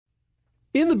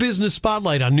In the Business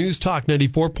Spotlight on News Talk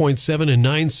 94.7 and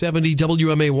 970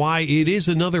 WMAY, it is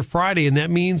another Friday, and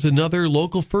that means another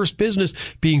local first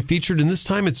business being featured. And this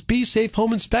time it's Be Safe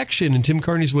Home Inspection. And Tim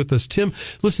Carney's with us. Tim,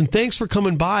 listen, thanks for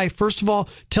coming by. First of all,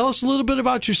 tell us a little bit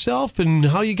about yourself and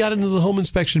how you got into the home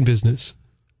inspection business.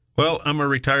 Well, I'm a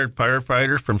retired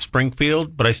firefighter from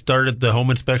Springfield, but I started the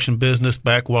home inspection business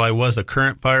back while I was a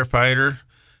current firefighter,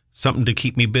 something to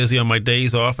keep me busy on my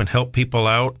days off and help people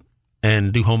out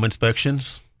and do home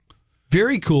inspections.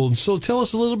 Very cool. So tell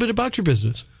us a little bit about your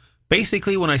business.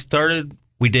 Basically, when I started,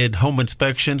 we did home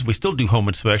inspections. We still do home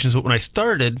inspections, but when I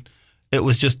started, it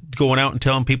was just going out and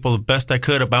telling people the best I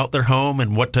could about their home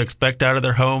and what to expect out of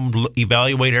their home,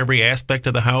 evaluate every aspect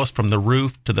of the house from the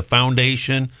roof to the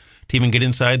foundation, to even get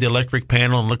inside the electric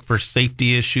panel and look for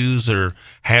safety issues or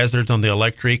hazards on the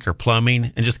electric or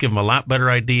plumbing, and just give them a lot better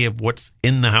idea of what's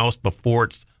in the house before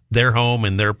it's their home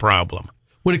and their problem.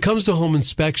 When it comes to home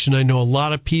inspection, I know a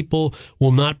lot of people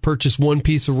will not purchase one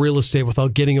piece of real estate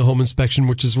without getting a home inspection,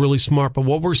 which is really smart. But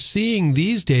what we're seeing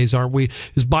these days, aren't we,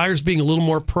 is buyers being a little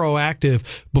more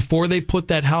proactive. Before they put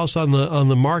that house on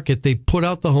the market, they put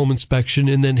out the home inspection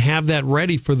and then have that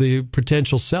ready for the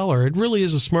potential seller. It really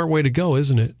is a smart way to go,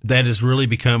 isn't it? That has really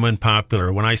become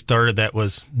unpopular. When I started, that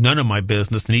was none of my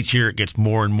business, and each year it gets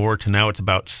more and more to now it's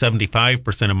about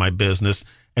 75% of my business.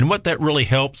 And what that really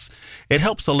helps, it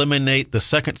helps eliminate the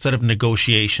second set of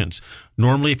negotiations.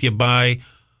 Normally, if you buy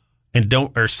and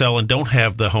don't or sell and don't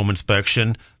have the home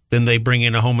inspection, then they bring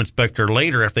in a home inspector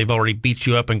later if they've already beat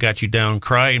you up and got you down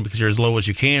crying because you're as low as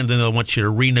you can. Then they'll want you to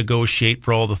renegotiate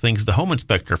for all the things the home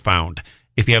inspector found.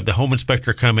 If you have the home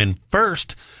inspector come in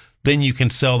first, then you can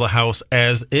sell the house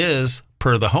as is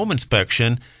per the home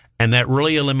inspection. And that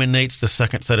really eliminates the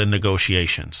second set of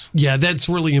negotiations. Yeah, that's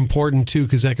really important, too,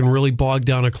 because that can really bog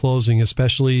down a closing,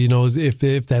 especially,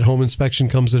 if that home inspection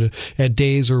comes at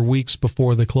days or weeks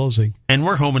before the closing. And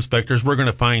we're home inspectors. We're going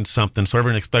to find something. So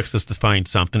everyone expects us to find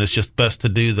something. It's just best to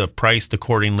do the price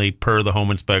accordingly per the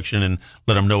home inspection and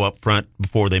let them know up front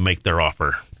before they make their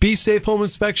offer. Be Safe Home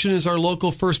Inspection is our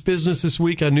local first business this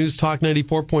week on News Talk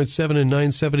 94.7 and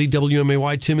 970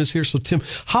 WMAY. Tim is here. So, Tim,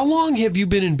 how long have you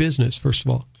been in business, first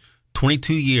of all?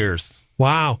 22 years.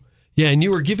 Wow. Yeah, and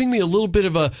you were giving me a little bit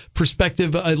of a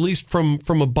perspective, at least from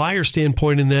a buyer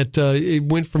standpoint, in that it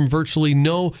went from virtually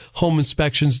no home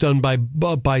inspections done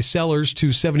by sellers to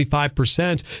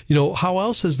 75%. How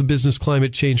else has the business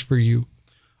climate changed for you?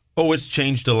 Oh, it's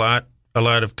changed a lot. A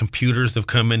lot of computers have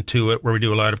come into it where we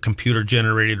do a lot of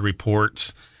computer-generated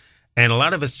reports. And a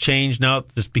lot of it's changed now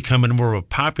that it's becoming more of a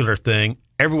popular thing.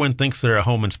 Everyone thinks they're a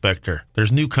home inspector.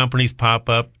 There's new companies pop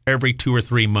up every 2 or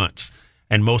 3 months,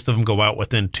 and most of them go out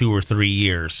within 2 or 3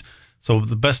 years. So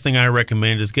the best thing I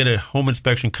recommend is get a home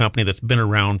inspection company that's been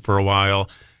around for a while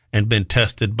and been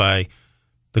tested by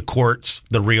the courts,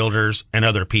 the realtors, and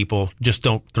other people. Just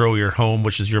don't throw your home,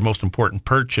 which is your most important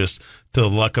purchase, to the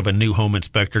luck of a new home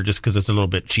inspector just because it's a little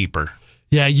bit cheaper.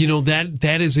 Yeah,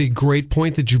 that is a great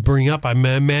point that you bring up. I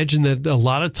imagine that a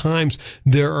lot of times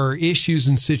there are issues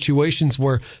and situations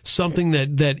where something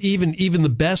that even the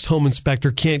best home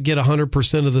inspector can't get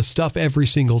 100% of the stuff every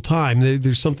single time.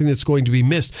 There's something that's going to be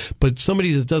missed. But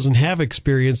somebody that doesn't have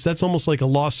experience, that's almost like a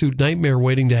lawsuit nightmare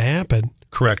waiting to happen.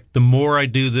 Correct. The more I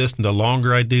do this and the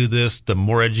longer I do this, the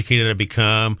more educated I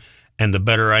become and the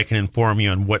better I can inform you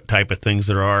on what type of things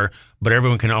there are. But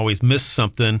everyone can always miss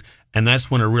something. And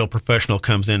that's when a real professional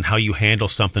comes in, how you handle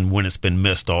something when it's been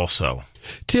missed also.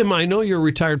 Tim, I know you're a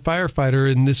retired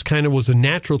firefighter, and this kind of was a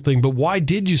natural thing, but why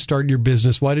did you start your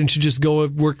business? Why didn't you just go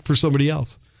and work for somebody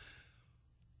else?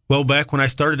 Well, back when I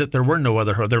started it, there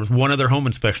was one other home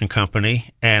inspection company,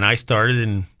 and I started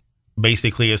in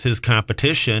basically as his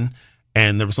competition,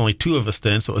 and there was only 2 of us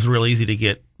then, so it was real easy to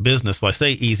get business. Well, I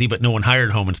say easy, but no one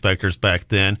hired home inspectors back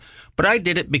then. But I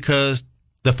did it because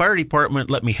the fire department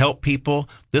let me help people.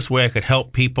 This way I could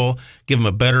help people, give them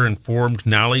a better informed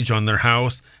knowledge on their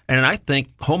house. And I think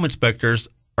home inspectors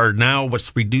are now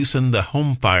what's reducing the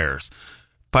home fires.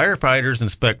 Firefighters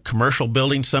inspect commercial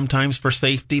buildings sometimes for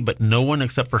safety, but no one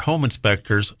except for home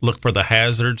inspectors look for the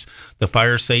hazards, the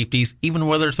fire safeties, even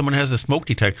whether someone has a smoke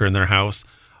detector in their house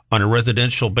on a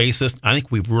residential basis. I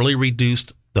think we've really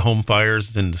reduced the home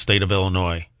fires in the state of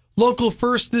Illinois. Local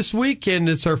First this week, and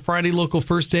it's our Friday Local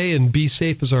First Day, and Be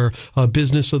Safe is our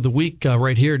business of the week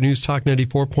right here at News Talk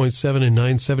 94.7 and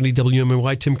 970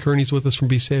 WMAY. Tim Kearney's with us from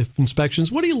Be Safe Inspections.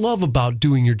 What do you love about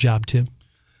doing your job, Tim?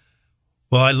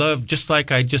 Well, I love, just like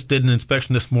I just did an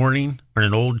inspection this morning on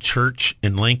an old church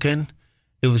in Lincoln,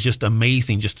 it was just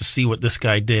amazing just to see what this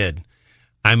guy did.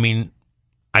 I mean,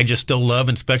 I just still love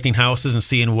inspecting houses and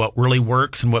seeing what really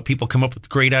works and what people come up with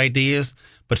great ideas.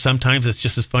 But sometimes it's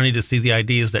just as funny to see the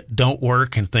ideas that don't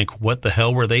work and think, what the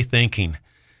hell were they thinking?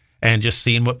 And just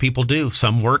seeing what people do.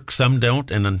 Some work, some don't.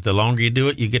 And then the longer you do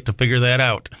it, you get to figure that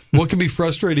out. What can be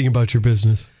frustrating about your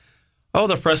business? Oh,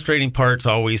 the frustrating part's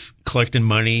always collecting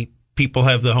money. People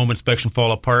have the home inspection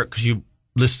fall apart because you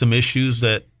list some issues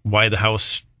that why the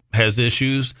house has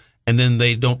issues, and then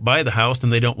they don't buy the house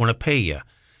and they don't want to pay you.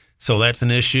 So that's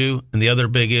an issue. And the other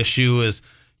big issue is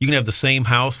you can have the same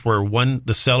house where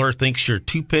the seller thinks you're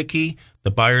too picky, the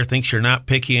buyer thinks you're not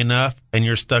picky enough, and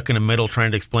you're stuck in the middle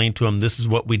trying to explain to them, this is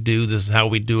what we do, this is how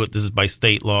we do it, this is by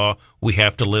state law, we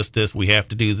have to list this, we have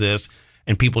to do this,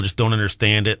 and people just don't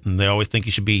understand it, and they always think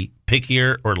you should be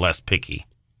pickier or less picky.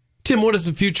 Tim, what does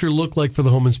the future look like for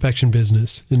the home inspection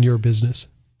business in your business?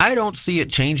 I don't see it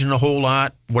changing a whole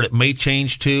lot. What it may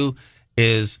change to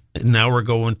is now we're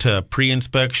going to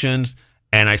pre-inspections,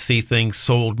 and I see things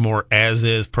sold more as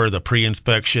is per the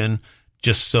pre-inspection,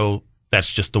 just so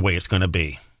that's just the way it's going to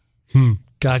be.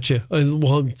 Gotcha.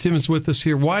 Well, Tim is with us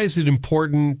here. Why is it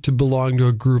important to belong to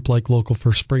a group like Local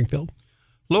First Springfield?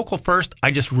 Local First,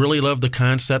 I just really love the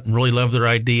concept and really love their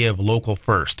idea of Local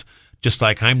First. Just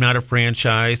like I'm not a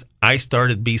franchise, I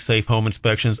started Be Safe Home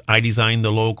Inspections. I designed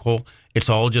the local. It's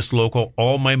all just local.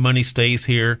 All my money stays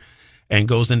here and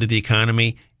goes into the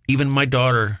economy. Even my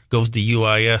daughter goes to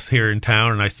UIS here in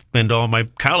town, and I spend all my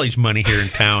college money here in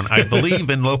town. I believe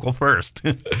in Local First.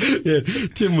 Yeah,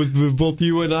 Tim, with both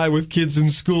you and I with kids in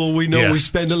school, we know we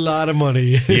spend a lot of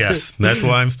money. Yes, that's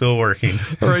why I'm still working.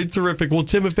 All right, terrific. Well,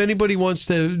 Tim, if anybody wants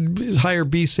to hire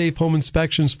Be Safe Home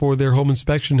Inspections for their home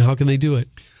inspection, how can they do it?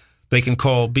 They can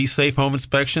call Be Safe Home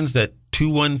Inspections at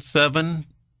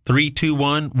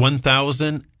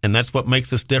 217-321-1000, and that's what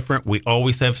makes us different. We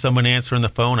always have someone answering the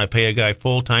phone. I pay a guy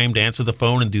full-time to answer the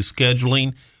phone and do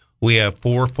scheduling. We have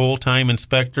 4 full-time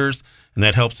inspectors, and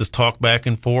that helps us talk back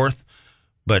and forth.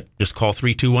 But just call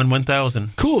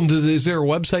 321-1000. Cool. And is there a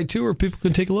website, too, where people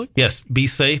can take a look? Yes, Be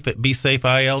Safe at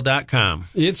BeSafeIL.com.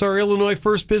 It's our Illinois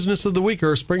First Business of the Week, or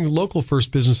our Spring Local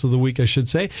First Business of the Week, I should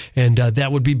say. And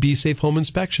that would be Be Safe Home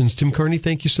Inspections. Tim Carney,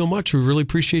 thank you so much. We really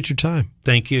appreciate your time.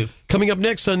 Thank you. Coming up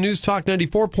next on News Talk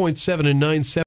 94.7 and 970.